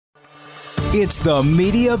It's the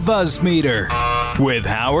Media Buzz Meter with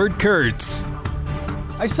Howard Kurtz.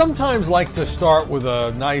 I sometimes like to start with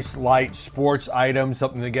a nice light sports item,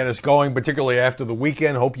 something to get us going, particularly after the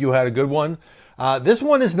weekend. Hope you had a good one. This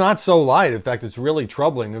one is not so light. In fact, it's really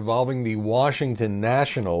troubling, involving the Washington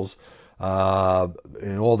Nationals.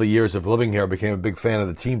 In all the years of living here, I became a big fan of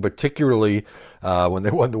the team, particularly when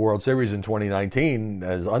they won the World Series in 2019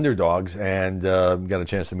 as underdogs, and got a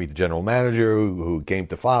chance to meet the general manager who came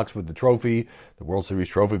to Fox with the trophy, the World Series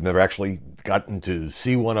trophy. I've never actually gotten to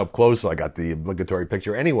see one up close, so I got the obligatory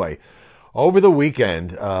picture. Anyway, over the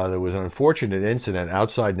weekend, there was an unfortunate incident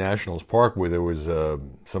outside Nationals Park where there was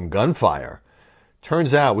some gunfire.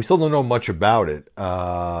 Turns out, we still don't know much about it.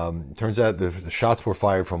 Turns out the shots were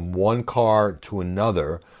fired from one car to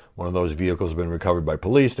another. One of those vehicles has been recovered by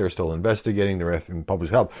police. They're still investigating. They're asking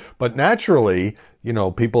public health. But naturally,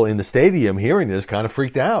 people in the stadium hearing this kind of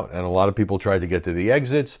freaked out. And a lot of people tried to get to the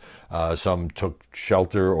exits. Some took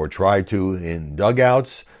shelter or tried to in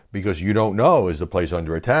dugouts because you don't know, is the place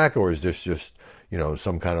under attack or is this just,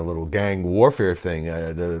 some kind of little gang warfare thing?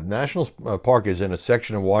 The National Park is in a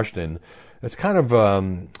section of Washington. It's kind of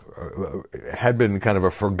had been kind of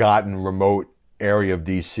a forgotten, remote area of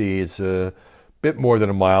D.C. It's a bit more than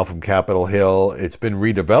a mile from Capitol Hill. It's been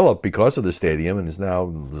redeveloped because of the stadium, and there's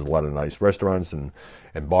a lot of nice restaurants and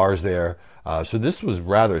bars there. So this was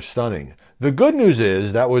rather stunning. The good news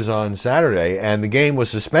is that was on Saturday, and the game was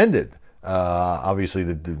suspended. Obviously,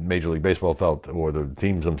 the Major League Baseball felt, or the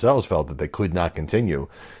teams themselves felt, that they could not continue.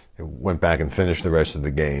 It went back and finished the rest of the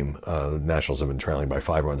game. The Nationals have been trailing by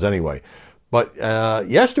 5 runs anyway. But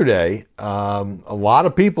yesterday, a lot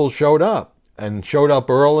of people showed up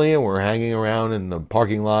early and were hanging around in the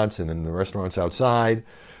parking lots and in the restaurants outside,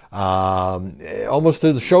 almost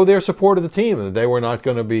to show their support of the team, and that they were not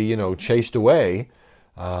going to be, chased away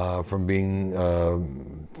from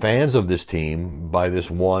being fans of this team by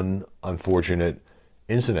this one unfortunate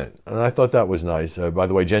incident. And I thought that was nice. By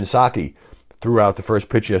the way, Jen Psaki threw out the first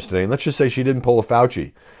pitch yesterday, and let's just say she didn't pull a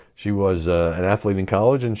Fauci. She was an athlete in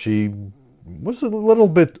college, and she was a little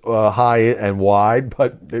bit high and wide,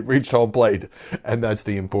 but it reached home plate, and that's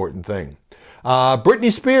the important thing.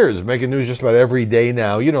 Britney Spears making news just about every day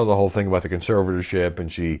now. You know the whole thing about the conservatorship,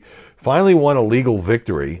 and she finally won a legal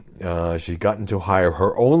victory. She's gotten to hire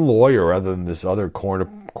her own lawyer rather than this other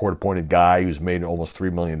court-appointed guy who's made almost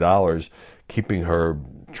 $3 million, keeping her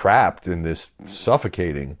trapped in this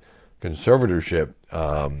suffocating conservatorship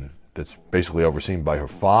that's basically overseen by her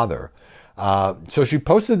father. So she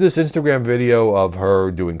posted this Instagram video of her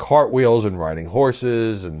doing cartwheels and riding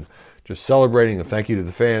horses and just celebrating a thank you to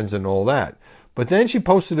the fans and all that. But then she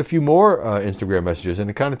posted a few more Instagram messages, and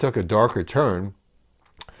it kind of took a darker turn.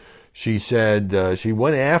 She said she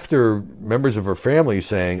went after members of her family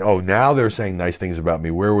saying, oh, now they're saying nice things about me.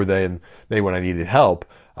 Where were they when I needed help?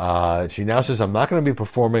 She now says, I'm not going to be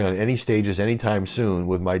performing on any stages anytime soon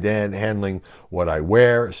with my dad handling what I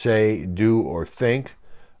wear, say, do, or think.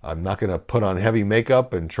 I'm not going to put on heavy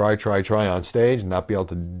makeup and try on stage and not be able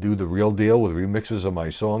to do the real deal with remixes of my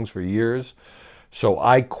songs for years. So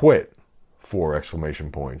I quit, 4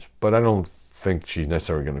 exclamation points. But I don't think she's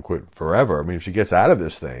necessarily going to quit forever. I mean, if she gets out of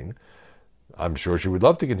this thing, I'm sure she would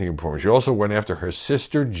love to continue performing. She also went after her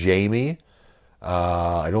sister, Jamie.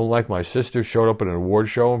 I Don't Like My Sister showed up at an award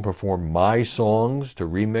show and performed my songs to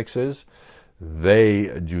remixes.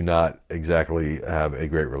 They do not exactly have a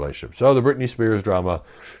great relationship. So the Britney Spears drama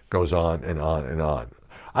goes on and on and on.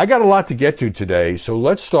 I got a lot to get to today, so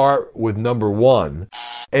let's start with number one.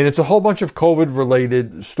 And it's a whole bunch of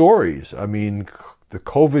COVID-related stories. I mean, the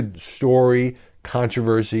COVID story,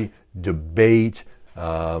 controversy, debate,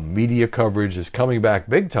 media coverage is coming back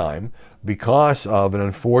big time because of an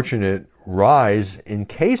unfortunate rise in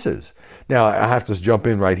cases. Now, I have to jump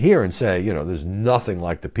in right here and say, there's nothing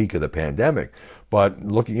like the peak of the pandemic. But I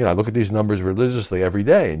look at these numbers religiously every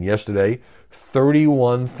day. And yesterday,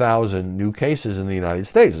 31,000 new cases in the United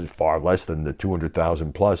States. It's far less than the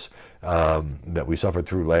 200,000 plus that we suffered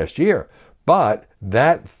through last year. But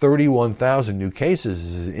that 31,000 new cases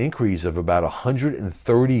is an increase of about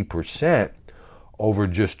 130% over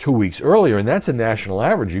just 2 weeks earlier. And that's a national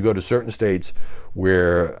average. You go to certain states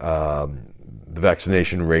where the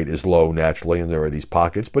vaccination rate is low naturally, and there are these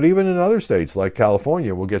pockets. But even in other states like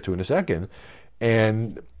California, we'll get to in a second,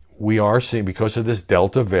 and we are seeing, because of this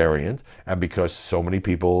Delta variant, and because so many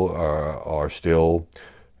people are still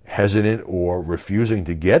hesitant or refusing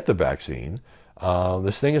to get the vaccine,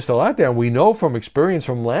 this thing is still out there. And we know from experience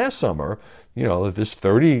from last summer,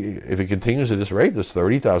 that if it continues at this rate, this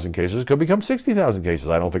 30,000 cases could become 60,000 cases.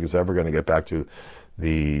 I don't think it's ever going to get back to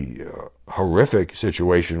the horrific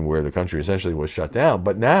situation where the country essentially was shut down.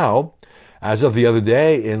 But now, As of the other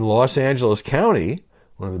day in Los Angeles County,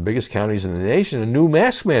 one of the biggest counties in the nation, a new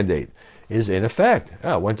mask mandate is in effect.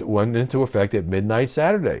 Went into effect at midnight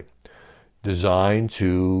Saturday, designed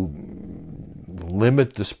to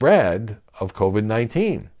limit the spread of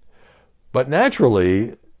COVID-19. But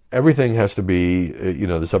naturally, everything has to be,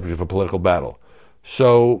 the subject of a political battle.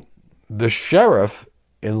 So the sheriff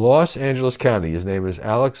in Los Angeles County, his name is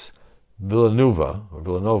Alex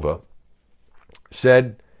Villanova,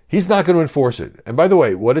 said he's not going to enforce it. And by the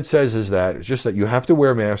way, what it says is that it's just that you have to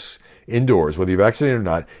wear masks indoors, whether you're vaccinated or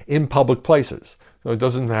not, in public places. So it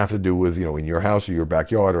doesn't have to do with, in your house or your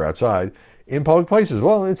backyard or outside, in public places.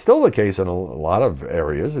 Well, it's still the case in a lot of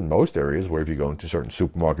areas, in most areas, where if you go into certain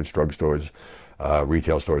supermarkets, drugstores,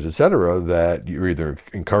 retail stores, etc., that you're either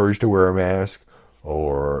encouraged to wear a mask,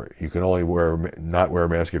 or you can only not wear a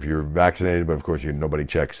mask if you're vaccinated, but of course nobody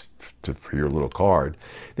checks for your little card.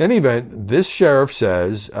 In any event, this sheriff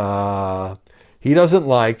says he doesn't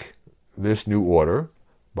like this new order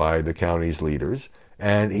by the county's leaders,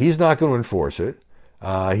 and he's not going to enforce it.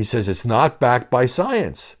 He says it's not backed by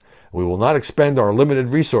science. We will not expend our limited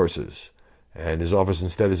resources. And his office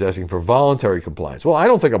instead is asking for voluntary compliance. Well, I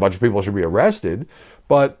don't think a bunch of people should be arrested,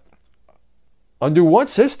 but under what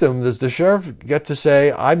system does the sheriff get to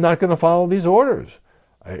say, I'm not going to follow these orders?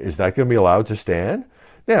 Is that going to be allowed to stand?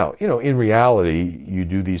 Now, in reality, you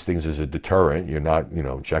do these things as a deterrent. You're not,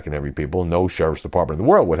 checking every people. No sheriff's department in the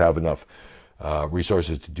world would have enough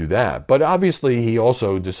resources to do that. But obviously, he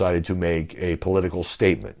also decided to make a political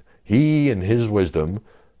statement. He, in his wisdom,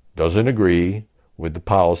 doesn't agree with the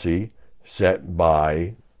policy set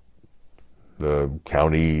by the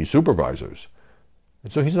county supervisors.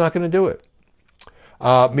 And so he's not going to do it.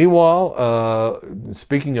 Meanwhile,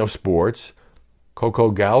 speaking of sports,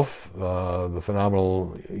 Coco Gauff, the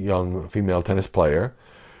phenomenal young female tennis player,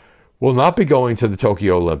 will not be going to the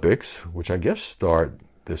Tokyo Olympics, which I guess start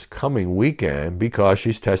this coming weekend, because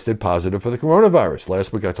she's tested positive for the coronavirus.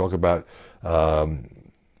 Last week I talked about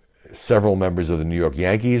several members of the New York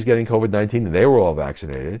Yankees getting COVID-19, and they were all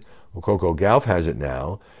vaccinated. Well, Coco Gauff has it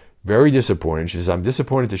now. Very disappointed. She says, I'm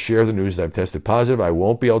disappointed to share the news that I've tested positive. I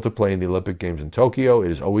won't be able to play in the Olympic Games in Tokyo. It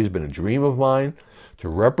has always been a dream of mine to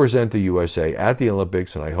represent the USA at the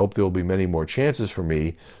Olympics, and I hope there will be many more chances for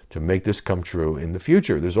me to make this come true in the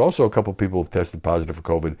future. There's also a couple of people who've tested positive for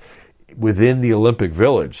COVID within the Olympic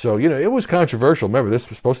Village. So, it was controversial. Remember, this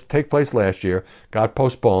was supposed to take place last year, got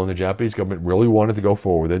postponed. The Japanese government really wanted to go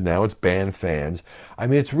forward with it. Now it's banned fans. I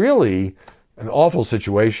mean, it's really an awful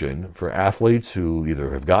situation for athletes who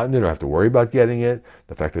either have gotten it or have to worry about getting it.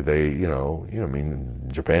 The fact that they,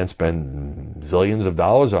 Japan spent zillions of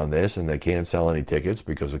dollars on this and they can't sell any tickets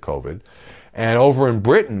because of COVID. And over in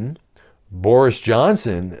Britain, Boris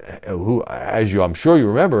Johnson, who, I'm sure you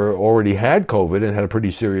remember, already had COVID and had a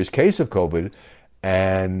pretty serious case of COVID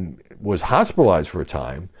and was hospitalized for a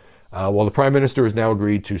time. Well, the Prime Minister has now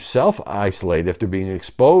agreed to self-isolate after being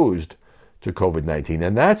exposed to COVID-19.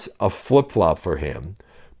 And that's a flip-flop for him,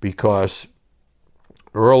 because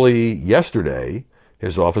early yesterday,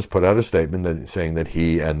 his office put out a statement saying that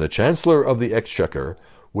he and the Chancellor of the Exchequer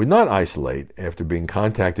would not isolate after being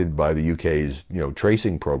contacted by the UK's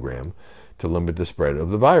tracing program to limit the spread of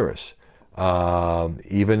the virus.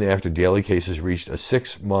 Even after daily cases reached a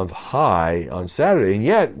 6-month high on Saturday, and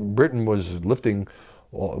yet Britain was lifting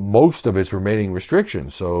most of its remaining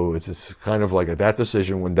restrictions. So it's kind of like that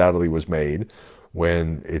decision undoubtedly was made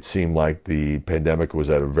when it seemed like the pandemic was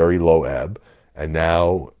at a very low ebb, and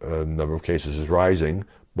now the number of cases is rising.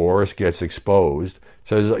 Boris gets exposed,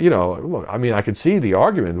 says, look, I mean, I could see the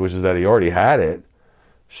argument, which is that he already had it,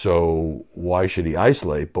 so why should he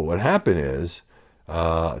isolate? But what happened is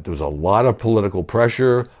there was a lot of political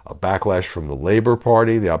pressure, a backlash from the Labour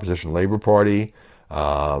Party, the opposition Labour Party.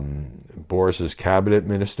 Boris's cabinet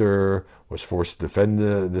minister was forced to defend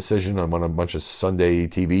the decision on a bunch of Sunday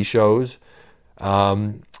TV shows.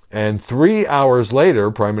 And 3 hours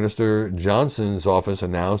later, Prime Minister Johnson's office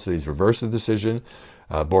announced that he's reversed the decision.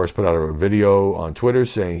 Boris put out a video on Twitter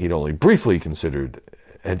saying he'd only briefly considered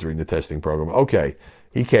entering the testing program. Okay,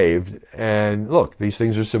 he caved. And look, these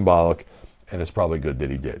things are symbolic, and it's probably good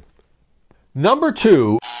that he did. Number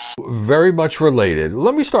two, very much related.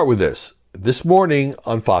 Let me start with this. This morning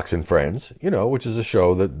on Fox and Friends, which is a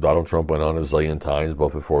show that Donald Trump went on a zillion times,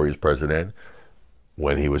 both before he was president,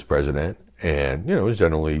 when he was president, and, is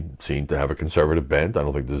generally seen to have a conservative bent. I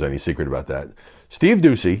don't think there's any secret about that. Steve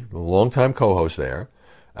Doocy, a longtime co-host there,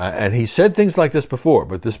 and he said things like this before,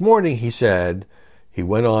 but this morning he said he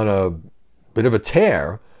went on a bit of a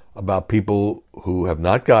tear about people who have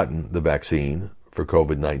not gotten the vaccine for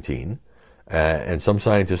COVID-19, And some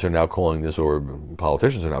scientists are now calling this, or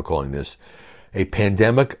politicians are now calling this, a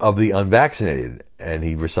pandemic of the unvaccinated. And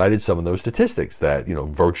he recited some of those statistics that,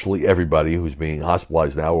 virtually everybody who's being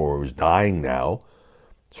hospitalized now or who's dying now,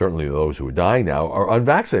 certainly those who are dying now, are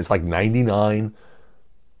unvaccinated. It's like 99+%.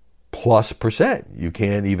 You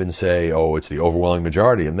can't even say, oh, it's the overwhelming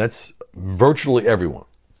majority. And that's virtually everyone.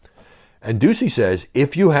 And Ducey says,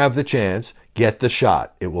 if you have the chance, get the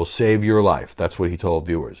shot. It will save your life. That's what he told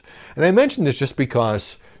viewers. And I mention this just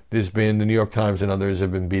because there's been, the New York Times and others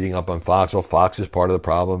have been beating up on Fox. Well, Fox is part of the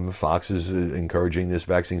problem. Fox is encouraging this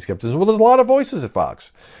vaccine skepticism. Well, there's a lot of voices at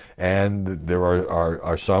Fox. And there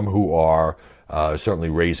are some who are certainly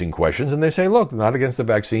raising questions. And they say, look, not against the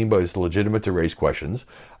vaccine, but it's legitimate to raise questions.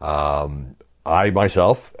 I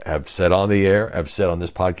myself have said on the air, I've said on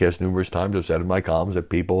this podcast numerous times, I've said in my columns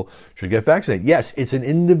that people should get vaccinated. Yes, it's an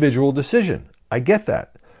individual decision. I get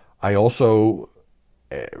that. I also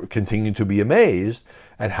continue to be amazed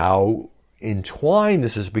at how entwined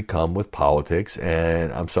this has become with politics.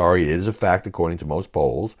 And I'm sorry, it is a fact, according to most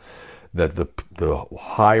polls, that the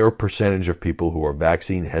higher percentage of people who are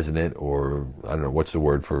vaccine hesitant, or I don't know, what's the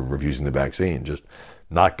word for refusing the vaccine, just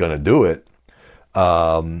not going to do it,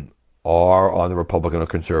 are on the Republican or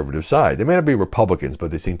conservative side. They may not be Republicans, but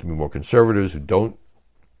they seem to be more conservatives who don't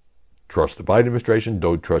trust the Biden administration,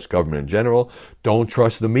 don't trust government in general, don't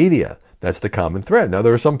trust the media. That's the common thread. Now,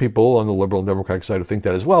 there are some people on the liberal and Democratic side who think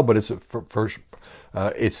that as well, but it's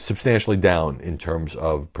substantially down in terms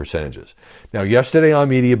of percentages. Now, yesterday on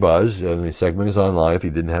Media Buzz, the segment is online if you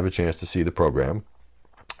didn't have a chance to see the program,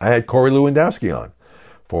 I had Corey Lewandowski on,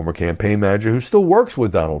 former campaign manager who still works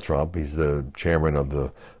with Donald Trump. He's the chairman of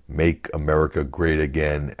the Make America Great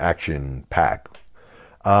Again Action PAC.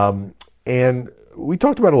 And we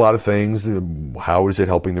talked about a lot of things. How is it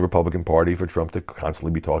helping the Republican Party for Trump to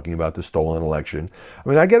constantly be talking about the stolen election? I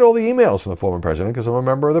mean, I get all the emails from the former president because I'm a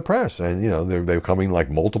member of the press. And, they're coming like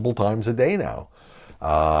multiple times a day now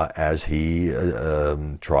as he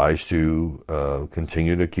tries to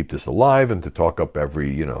continue to keep this alive and to talk up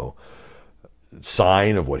every,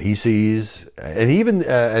 sign of what he sees. And even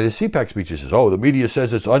at his CPAC speech, he says, oh, the media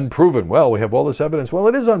says it's unproven. Well, we have all this evidence. Well,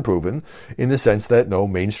 it is unproven in the sense that no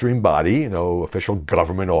mainstream body, no official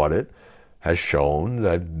government audit has shown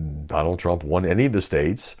that Donald Trump won any of the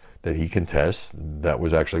states that he contests that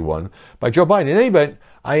was actually won by Joe Biden. In any event,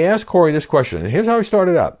 I asked Corey this question, and here's how he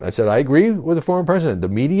started out. I said, I agree with the former president. The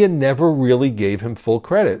media never really gave him full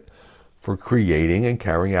credit for creating and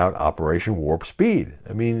carrying out Operation Warp Speed.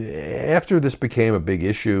 I mean, after this became a big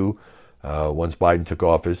issue, once Biden took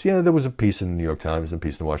office, there was a piece in the New York Times and a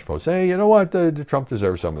piece in the Washington Post saying, you know what, Trump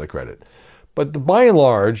deserves some of the credit. But by and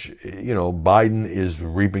large, Biden is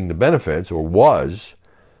reaping the benefits, or was,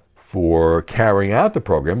 for carrying out the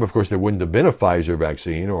program. Of course, there wouldn't have been a Pfizer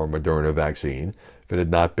vaccine or a Moderna vaccine if it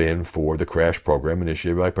had not been for the crash program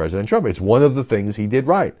initiated by President Trump. It's one of the things he did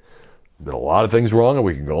right. Did a lot of things wrong, and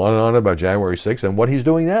we can go on and on about January 6th and what he's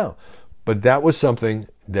doing now. But that was something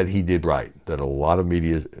that he did right, that a lot of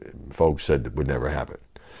media folks said that would never happen.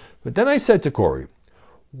 But then I said to Corey,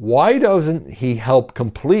 why doesn't he help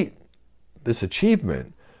complete this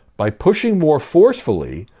achievement by pushing more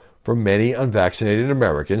forcefully for many unvaccinated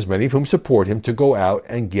Americans, many of whom support him, to go out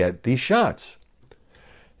and get these shots?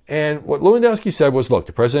 And what Lewandowski said was, look,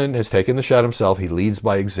 the president has taken the shot himself. He leads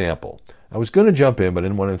by example. I was going to jump in, but I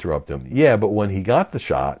didn't want to interrupt him. Yeah, but when he got the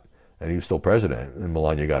shot, and he was still president, and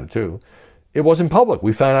Melania got it too, it wasn't public.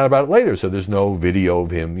 We found out about it later, so there's no video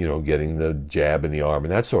of him, getting the jab in the arm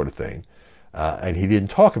and that sort of thing. And he didn't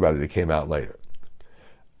talk about it. It came out later.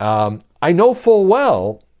 I know full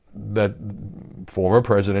well that former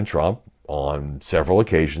President Trump, on several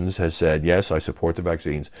occasions, has said, yes, I support the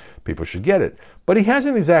vaccines. People should get it. But he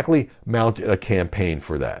hasn't exactly mounted a campaign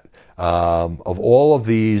for that. Of all of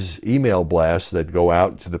these email blasts that go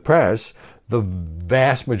out to the press, the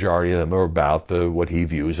vast majority of them are about what he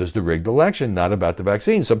views as the rigged election, not about the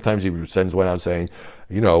vaccine. Sometimes he sends one out saying,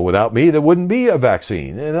 without me, there wouldn't be a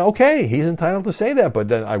vaccine. And okay, he's entitled to say that, but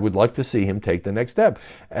then I would like to see him take the next step.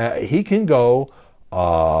 He can go,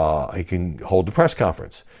 he can hold a press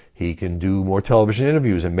conference. He can do more television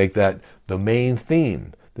interviews and make that the main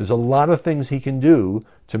theme. There's a lot of things he can do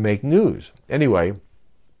to make news. Anyway,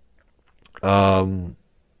 Corey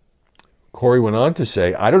went on to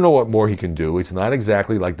say, I don't know what more he can do. It's not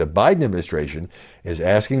exactly like the Biden administration is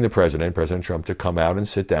asking the president, President Trump, to come out and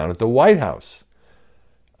sit down at the White House.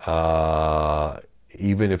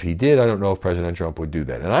 Even if he did, I don't know if President Trump would do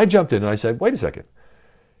that. And I jumped in and I said, wait a second.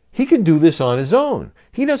 He can do this on his own.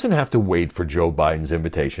 He doesn't have to wait for Joe Biden's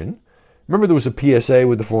invitation. Remember, there was a PSA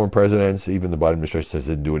with the former presidents. Even the Biden administration says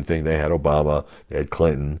they didn't do anything. They had Obama. They had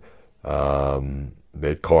Clinton. They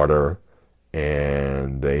had Carter,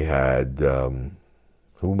 and they had,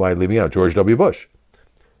 who am I leaving out? George W. Bush.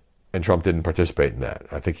 And Trump didn't participate in that.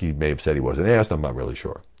 I think he may have said he wasn't asked. I'm not really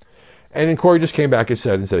sure. And then Corey just came back and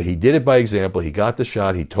said he did it by example. He got the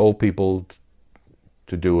shot. He told people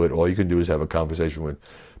to do it. All you can do is have a conversation with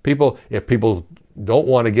people. If people don't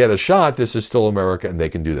want to get a shot, this is still America, and they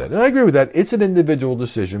can do that. And I agree with that. It's an individual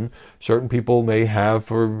decision. Certain people may have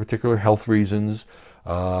for particular health reasons.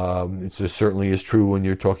 It certainly is true when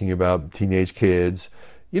you're talking about teenage kids.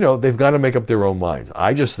 They've got to make up their own minds.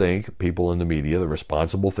 I just think people in the media, the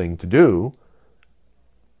responsible thing to do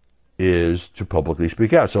is to publicly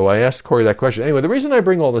speak out. So I asked Corey that question. Anyway, the reason I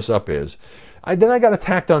bring all this up is, I got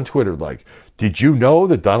attacked on Twitter like, did you know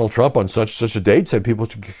that Donald Trump on such a date said people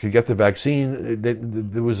could get the vaccine?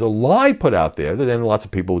 There was a lie put out there that then lots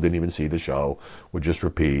of people who didn't even see the show would just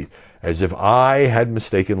repeat, as if I had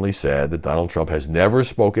mistakenly said that Donald Trump has never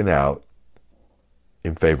spoken out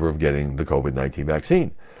in favor of getting the COVID-19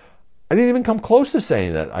 vaccine. I didn't even come close to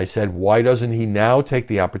saying that. I said, why doesn't he now take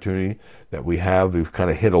the opportunity that we've kind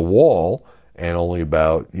of hit a wall, and only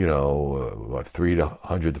about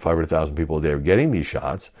 300 to 500,000 people a day are getting these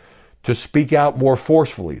shots, to speak out more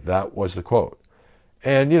forcefully? That was the quote.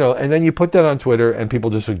 And and then you put that on Twitter, and people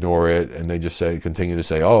just ignore it, and they just continue to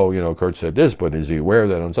say, Kurt said this, but is he aware of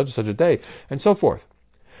that on such and such a day, and so forth.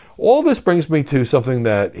 All this brings me to something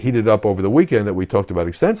that heated up over the weekend that we talked about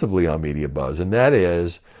extensively on Media Buzz, and that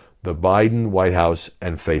is the Biden White House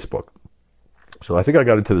and Facebook. So I think I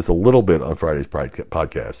got into this a little bit on Friday's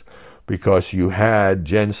podcast, because you had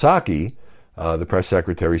Jen Psaki, the press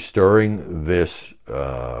secretary, stirring this,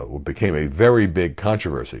 what became a very big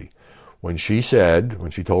controversy, when she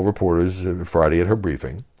told reporters Friday at her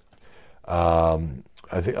briefing,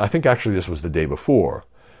 I think actually this was the day before,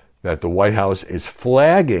 that the White House is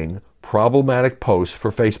flagging problematic posts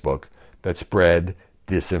for Facebook that spread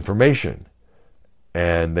disinformation.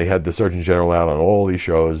 And they had the Surgeon General out on all these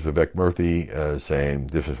shows, Vivek Murthy,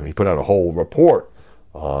 saying disinformation. He put out a whole report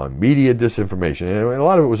on media disinformation, and a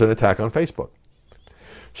lot of it was an attack on Facebook.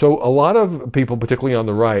 So a lot of people, particularly on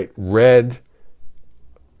the right, read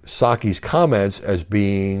Psaki's comments as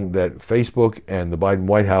being that Facebook and the Biden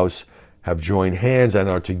White House have joined hands and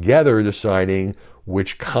are together deciding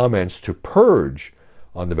which comments to purge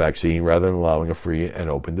on the vaccine rather than allowing a free and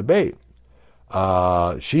open debate.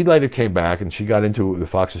 She later came back and she got into the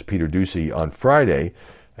Fox's Peter Doocy on Friday,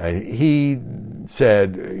 and he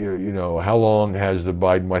said, how long has the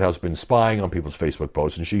Biden White House been spying on people's Facebook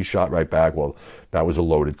posts? And she shot right back, well, that was a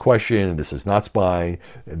loaded question, and this is not spying.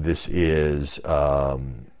 This is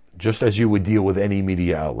just as you would deal with any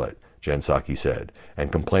media outlet, Jen Psaki said,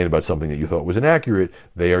 and complain about something that you thought was inaccurate.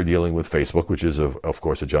 They are dealing with Facebook, which is, of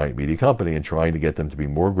course, a giant media company, and trying to get them to be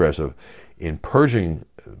more aggressive in purging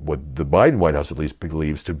what the Biden White House at least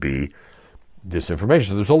believes to be disinformation.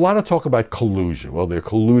 So there's a lot of talk about collusion. Well, they're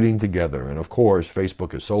colluding together. And of course,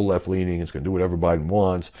 Facebook is so left-leaning, it's going to do whatever Biden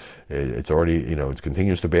wants. It's already, it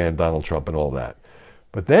continues to ban Donald Trump and all that.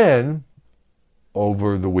 But then,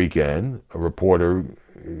 over the weekend, a reporter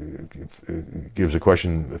throws a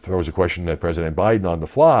question at President Biden on the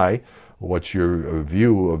fly. What's your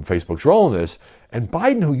view of Facebook's role in this? And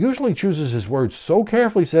Biden, who usually chooses his words so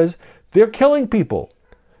carefully, says, they're killing people.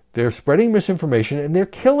 They're spreading misinformation and they're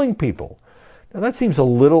killing people. Now that seems a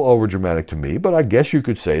little overdramatic to me, but I guess you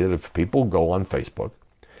could say that if people go on Facebook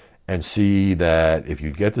and see that if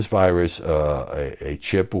you get this virus, a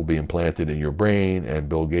chip will be implanted in your brain and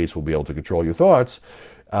Bill Gates will be able to control your thoughts,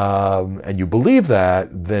 and you believe that,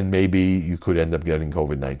 then maybe you could end up getting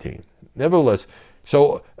COVID-19. Nevertheless,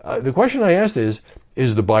 so the question I asked is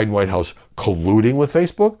the Biden White House colluding with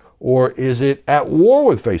Facebook, or is it at war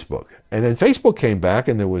with Facebook? And then Facebook came back,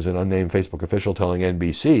 and there was an unnamed Facebook official telling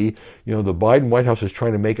NBC, the Biden White House is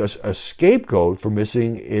trying to make us a scapegoat for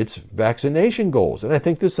missing its vaccination goals. And I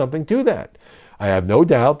think there's something to that. I have no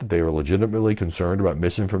doubt that they are legitimately concerned about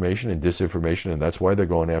misinformation and disinformation, and that's why they're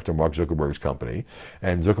going after Mark Zuckerberg's company.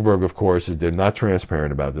 And Zuckerberg, of course, they're not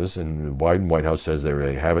transparent about this, and the Biden White House says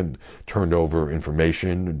they haven't turned over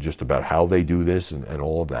information just about how they do this and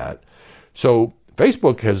all of that. So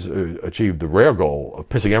Facebook has achieved the rare goal of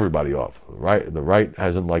pissing everybody off, right? The right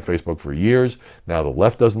hasn't liked Facebook for years. Now the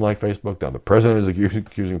left doesn't like Facebook. Now the president is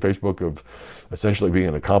accusing Facebook of essentially being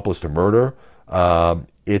an accomplice to murder.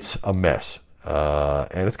 It's a mess.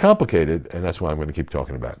 And it's complicated, and that's why I'm going to keep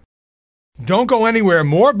talking about it. Don't go anywhere.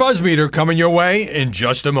 More BuzzMeter coming your way in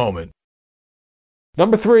just a moment.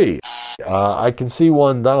 Number 3, I can see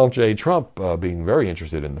one Donald J. Trump being very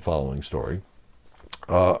interested in the following story.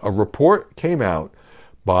 A report came out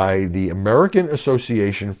by the American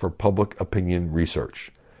Association for Public Opinion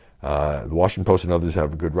Research. The Washington Post and others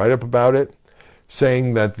have a good write-up about it,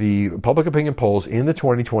 saying that the public opinion polls in the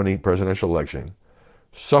 2020 presidential election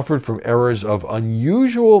suffered from errors of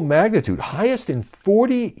unusual magnitude, highest in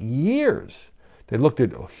 40 years. They looked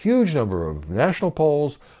at a huge number of national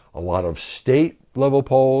polls, a lot of state-level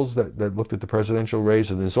polls that looked at the presidential race,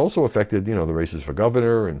 and this also affected, the races for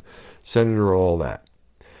governor and senator, all that.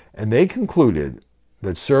 And they concluded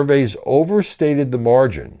that surveys overstated the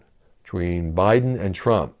margin between Biden and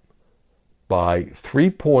Trump by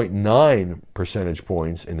 3.9 percentage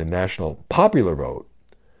points in the national popular vote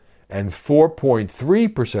and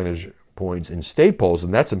 4.3 percentage points in state polls.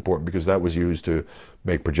 And that's important because that was used to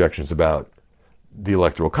make projections about the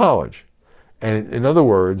Electoral College. And in other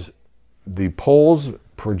words, the polls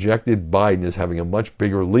projected Biden as having a much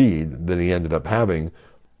bigger lead than he ended up having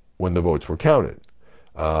when the votes were counted.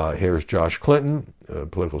 Here's Josh Clinton, a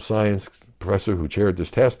political science professor who chaired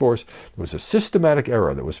this task force. There was a systematic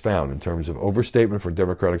error that was found in terms of overstatement for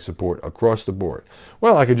Democratic support across the board.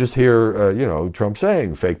 Well, I could just hear, Trump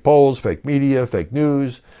saying fake polls, fake media, fake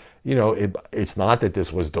news. It's not that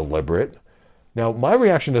this was deliberate. Now, my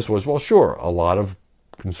reaction to this was, well, sure, a lot of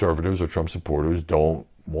conservatives or Trump supporters don't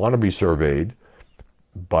want to be surveyed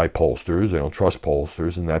by pollsters. They don't trust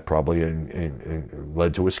pollsters, and that probably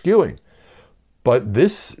led to a skewing. But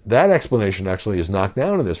that explanation actually is knocked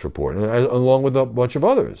down in this report, along with a bunch of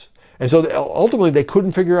others. And so ultimately they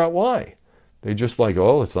couldn't figure out why. They just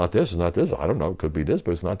it's not this, it's not this. I don't know, it could be this,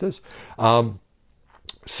 but it's not this.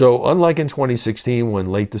 So unlike in 2016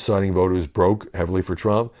 when late deciding voters broke heavily for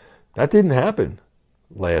Trump, that didn't happen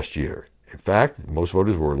last year. In fact, most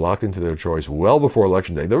voters were locked into their choice well before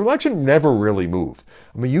Election Day. The election never really moved.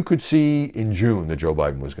 I mean, you could see in June that Joe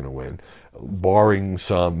Biden was going to win, barring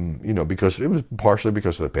some, because it was partially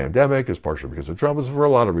because of the pandemic, it was partially because of Trump, it was for a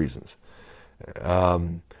lot of reasons.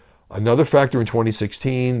 Another factor in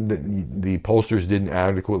 2016, the pollsters didn't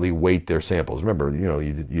adequately weight their samples. Remember,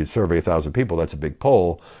 you survey 1,000 people, that's a big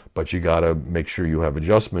poll, but you got to make sure you have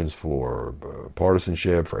adjustments for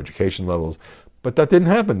partisanship, for education levels. But that didn't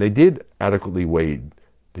happen. They did adequately weight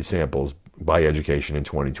the samples by education in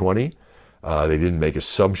 2020. They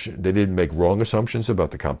didn't make wrong assumptions about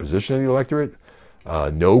the composition of the electorate.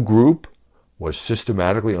 No group was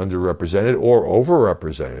systematically underrepresented or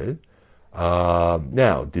overrepresented.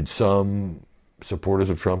 Now, did some supporters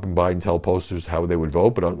of Trump and Biden tell pollsters how they would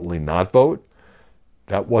vote, but ultimately not vote?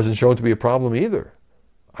 That wasn't shown to be a problem either.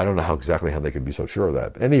 I don't know exactly how they could be so sure of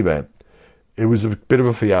that. In any event, it was a bit of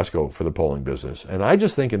a fiasco for the polling business. And I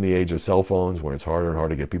just think in the age of cell phones, when it's harder and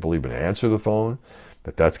harder to get people even to answer the phone,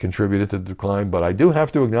 that's contributed to the decline. But I do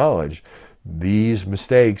have to acknowledge these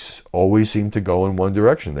mistakes always seem to go in one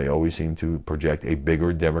direction. They always seem to project a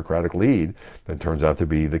bigger Democratic lead than turns out to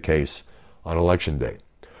be the case on Election Day.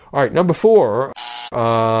 All right, number 4,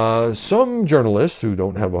 some journalists who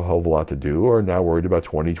don't have a hell of a lot to do are now worried about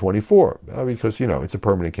 2024 because, it's a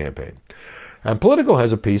permanent campaign. And Politico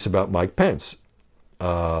has a piece about Mike Pence.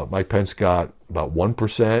 Mike Pence got about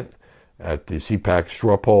 1% at the CPAC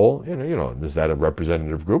straw poll. Is that a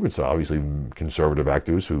representative group? It's obviously conservative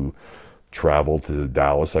actors who traveled to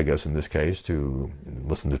Dallas, I guess in this case, to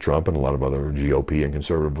listen to Trump and a lot of other GOP and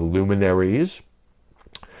conservative luminaries.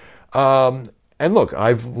 And look,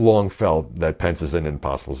 I've long felt that Pence is in an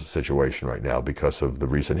impossible situation right now because of the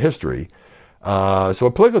recent history. So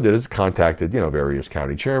what Politico did is contacted, various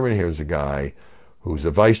county chairmen. Here's a guy who's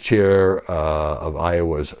a vice chair of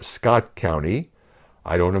Iowa's Scott County.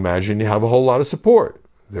 I don't imagine you have a whole lot of support.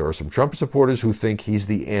 There are some Trump supporters who think he's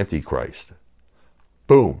the Antichrist.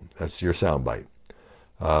 Boom, that's your soundbite.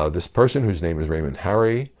 This person, whose name is Raymond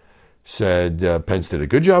Harry, said Pence did a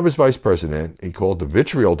good job as vice president. He called the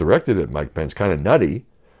vitriol directed at Mike Pence kind of nutty,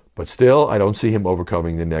 but still, I don't see him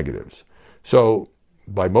overcoming the negatives. So,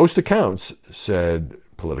 by most accounts, said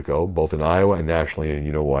Politico, both in Iowa and nationally, and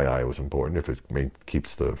you know why Iowa's important if it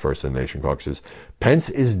keeps the First in the Nation caucuses, Pence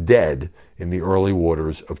is dead in the early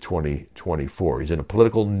waters of 2024. He's in a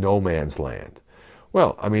political no man's land.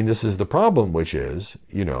 Well, I mean, this is the problem, which is,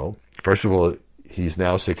 first of all, he's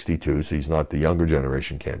now 62, so he's not the younger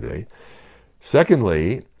generation candidate.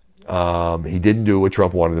 Secondly, he didn't do what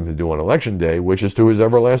Trump wanted him to do on Election Day, which is to his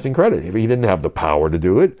everlasting credit. He didn't have the power to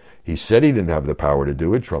do it. He said he didn't have the power to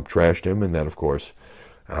do it. Trump trashed him, and that, of course,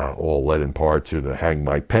 all led in part to the hang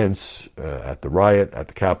Mike Pence at the riot at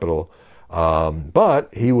the Capitol.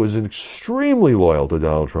 But he was extremely loyal to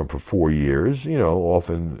Donald Trump for 4 years,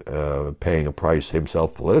 often paying a price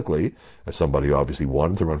himself politically, as somebody who obviously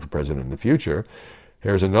wanted to run for president in the future.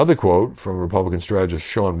 Here's another quote from Republican strategist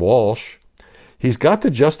Sean Walsh. He's got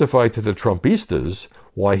to justify to the Trumpistas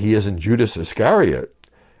why he isn't Judas Iscariot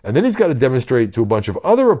And then he's got to demonstrate to a bunch of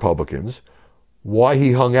other Republicans why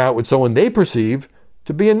he hung out with someone they perceive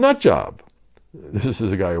to be a nut job. This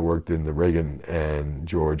is a guy who worked in the Reagan and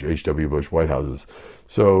George H.W. Bush White Houses.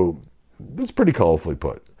 So that's pretty colorfully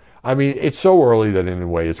put. I mean, it's so early that in a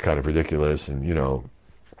way it's kind of ridiculous. And, you know,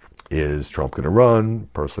 is Trump going to run?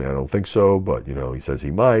 Personally, I don't think so. But, you know, he says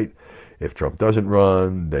he might. If Trump doesn't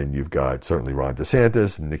run, then you've got certainly Ron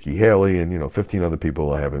DeSantis and Nikki Haley and, you know, 15 other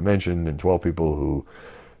people I haven't mentioned and 12 people who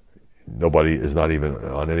nobody is not even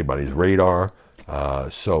on anybody's radar.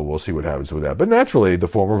 So we'll see what happens with that. But naturally, the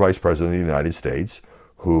former vice president of the United States,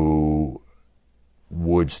 who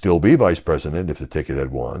would still be vice president if the ticket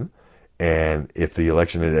had won, and if the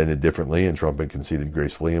election had ended differently and Trump had conceded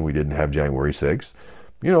gracefully and we didn't have January 6th,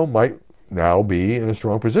 you know, might now be in a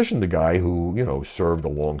strong position. The guy who, you know, served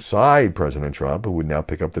alongside President Trump, who would now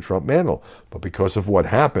pick up the Trump mantle. But because of what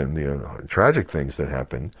happened, the tragic things that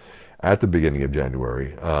happened at the beginning of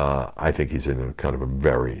January, I think he's in a kind of a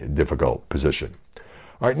very difficult position.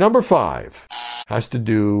 All right, number 5 has to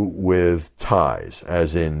do with ties,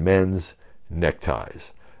 as in men's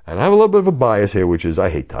neckties. And I have a little bit of a bias here, which is I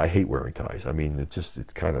hate wearing ties. I mean,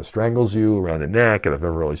 it kind of strangles you around the neck, and I've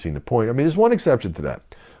never really seen the point. I mean, there's one exception to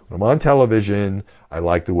that. When I'm on television, I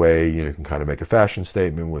like the way you can kind of make a fashion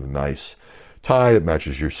statement with a nice tie that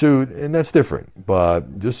matches your suit, and that's different.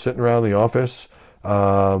 But just sitting around the office,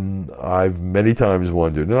 I've many times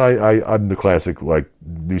wondered, and I'm the classic like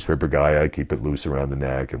newspaper guy. I keep it loose around the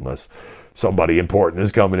neck unless somebody important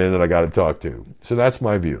is coming in that I got to talk to. So that's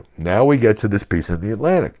my view. Now we get to this piece in the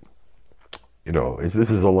Atlantic. You know, this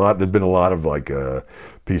is a lot. There've been a lot of like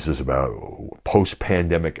pieces about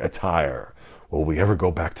post-pandemic attire. Will we ever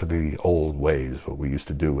go back to the old ways, what we used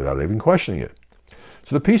to do, without even questioning it?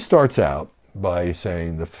 So the piece starts out by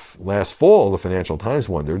saying last fall, the Financial Times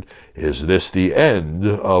wondered, is this the end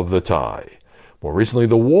of the tie? More recently,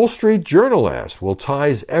 the Wall Street Journal asked, will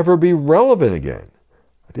ties ever be relevant again?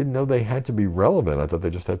 I didn't know they had to be relevant. I thought they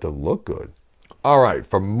just had to look good. All right,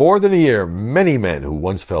 for more than a year, many men who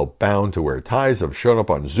once felt bound to wear ties have shown up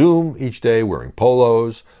on Zoom each day wearing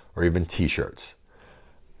polos or even T-shirts.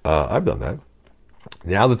 I've done that.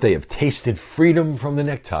 Now that they have tasted freedom from the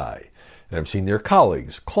necktie and have seen their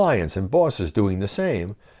colleagues, clients, and bosses doing the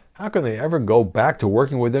same, how can they ever go back to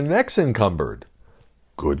working with their necks encumbered?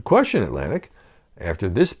 Good question, Atlantic. After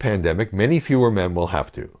this pandemic, many fewer men will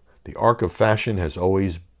have to. The arc of fashion has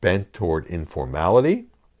always bent toward informality.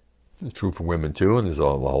 It's true for women too, and there's a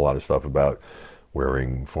whole lot of stuff about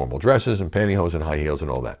wearing formal dresses and pantyhose and high heels and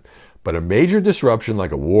all that. But a major disruption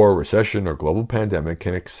like a war, recession, or global pandemic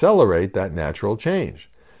can accelerate that natural change.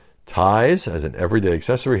 Ties, as an everyday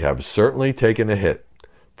accessory, have certainly taken a hit,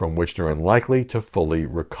 from which they're unlikely to fully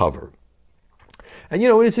recover. And you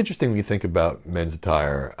know, it's interesting when you think about men's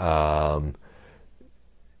attire.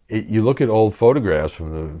 You look at old photographs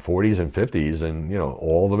from the 40s and 50s, and you know,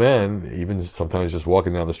 all the men, even sometimes just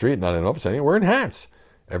walking down the street, not in an office setting, wearing hats.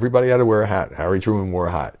 Everybody had to wear a hat. Harry Truman wore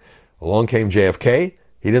a hat. Along came JFK.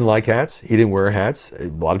 He didn't like hats. He didn't wear hats. A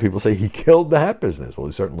lot of people say he killed the hat business. Well,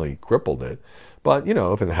 he certainly crippled it. But, you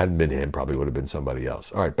know, if it hadn't been him, probably would have been somebody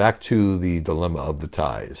else. All right, back to the dilemma of the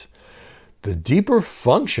ties. The deeper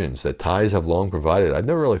functions that ties have long provided, I've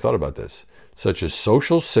never really thought about this, such as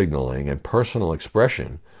social signaling and personal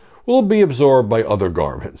expression, will be absorbed by other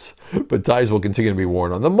garments. But ties will continue to be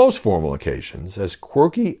worn on the most formal occasions as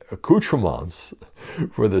quirky accoutrements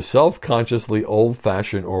for the self-consciously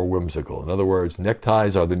old-fashioned or whimsical. In other words,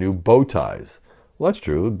 neckties are the new bow ties. Well, that's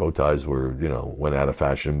true. Bow ties went out of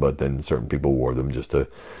fashion, but then certain people wore them just to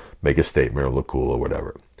make a statement or look cool or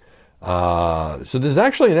whatever. So there's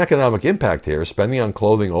actually an economic impact here. Spending on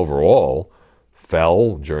clothing overall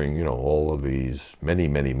fell during, all of these many,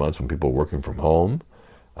 many months when people were working from home.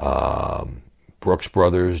 Brooks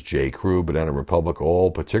Brothers, J. Crew, Banana Republic,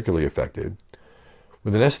 all particularly affected.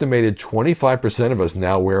 With an estimated 25% of us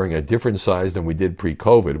now wearing a different size than we did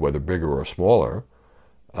pre-COVID, whether bigger or smaller,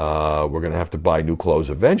 we're going to have to buy new clothes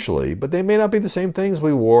eventually, but they may not be the same things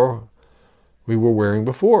we were wearing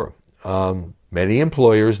before. Many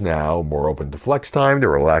employers now more open to flex time. They're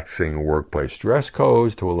relaxing workplace dress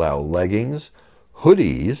codes to allow leggings,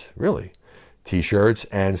 hoodies, really, T-shirts,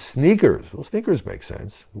 and sneakers. Well, sneakers make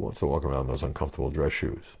sense. Who wants to walk around in those uncomfortable dress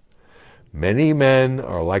shoes? Many men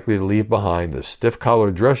are likely to leave behind the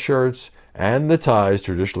stiff-collared dress shirts and the ties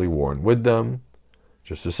traditionally worn with them,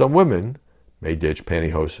 just as some women may ditch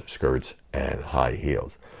pantyhose, skirts, and high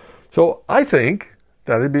heels. So I think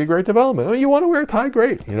that'd be a great development. I mean, you want to wear a tie,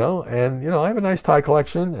 great, and I have a nice tie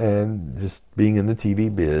collection, and just being in the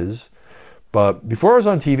TV biz. But before I was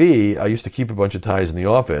on TV, I used to keep a bunch of ties in the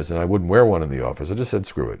office, and I wouldn't wear one in the office. I just said,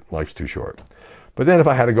 screw it, life's too short. But then if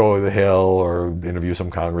I had to go to the Hill or interview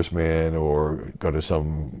some congressman or go to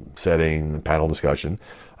some setting, panel discussion,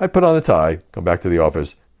 I'd put on the tie, come back to the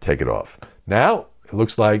office, take it off. Now, it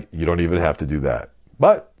looks like you don't even have to do that.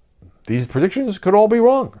 But these predictions could all be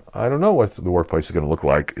wrong. I don't know what the workplace is going to look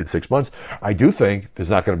like in 6 months. I do think there's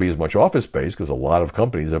not going to be as much office space because a lot of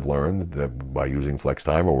companies have learned that by using flex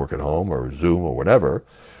time or work at home or Zoom or whatever,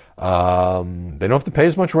 they don't have to pay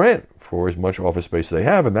as much rent for as much office space as they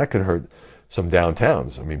have, and that could hurt some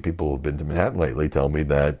downtowns. I mean, people who've been to Manhattan lately tell me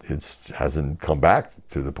that it hasn't come back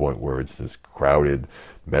to the point where it's this crowded,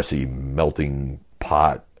 messy, melting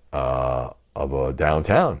pot of a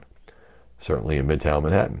downtown, certainly in Midtown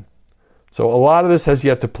Manhattan. So a lot of this has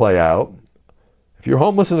yet to play out. If you're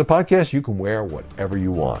home listening to the podcast, you can wear whatever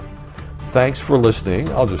you want. Thanks for listening.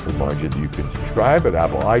 I'll just remind you that you can subscribe at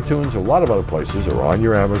Apple iTunes, a lot of other places, or on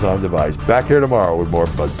your Amazon device. Back here tomorrow with more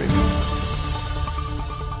BuzzMeter.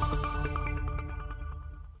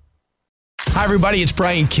 Hi, everybody. It's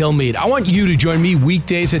Brian Kilmeade. I want you to join me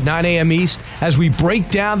weekdays at 9 a.m. East as we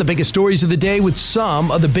break down the biggest stories of the day with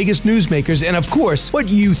some of the biggest newsmakers and, of course, what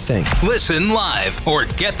you think. Listen live or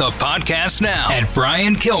get the podcast now at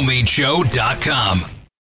BrianKilmeadeShow.com.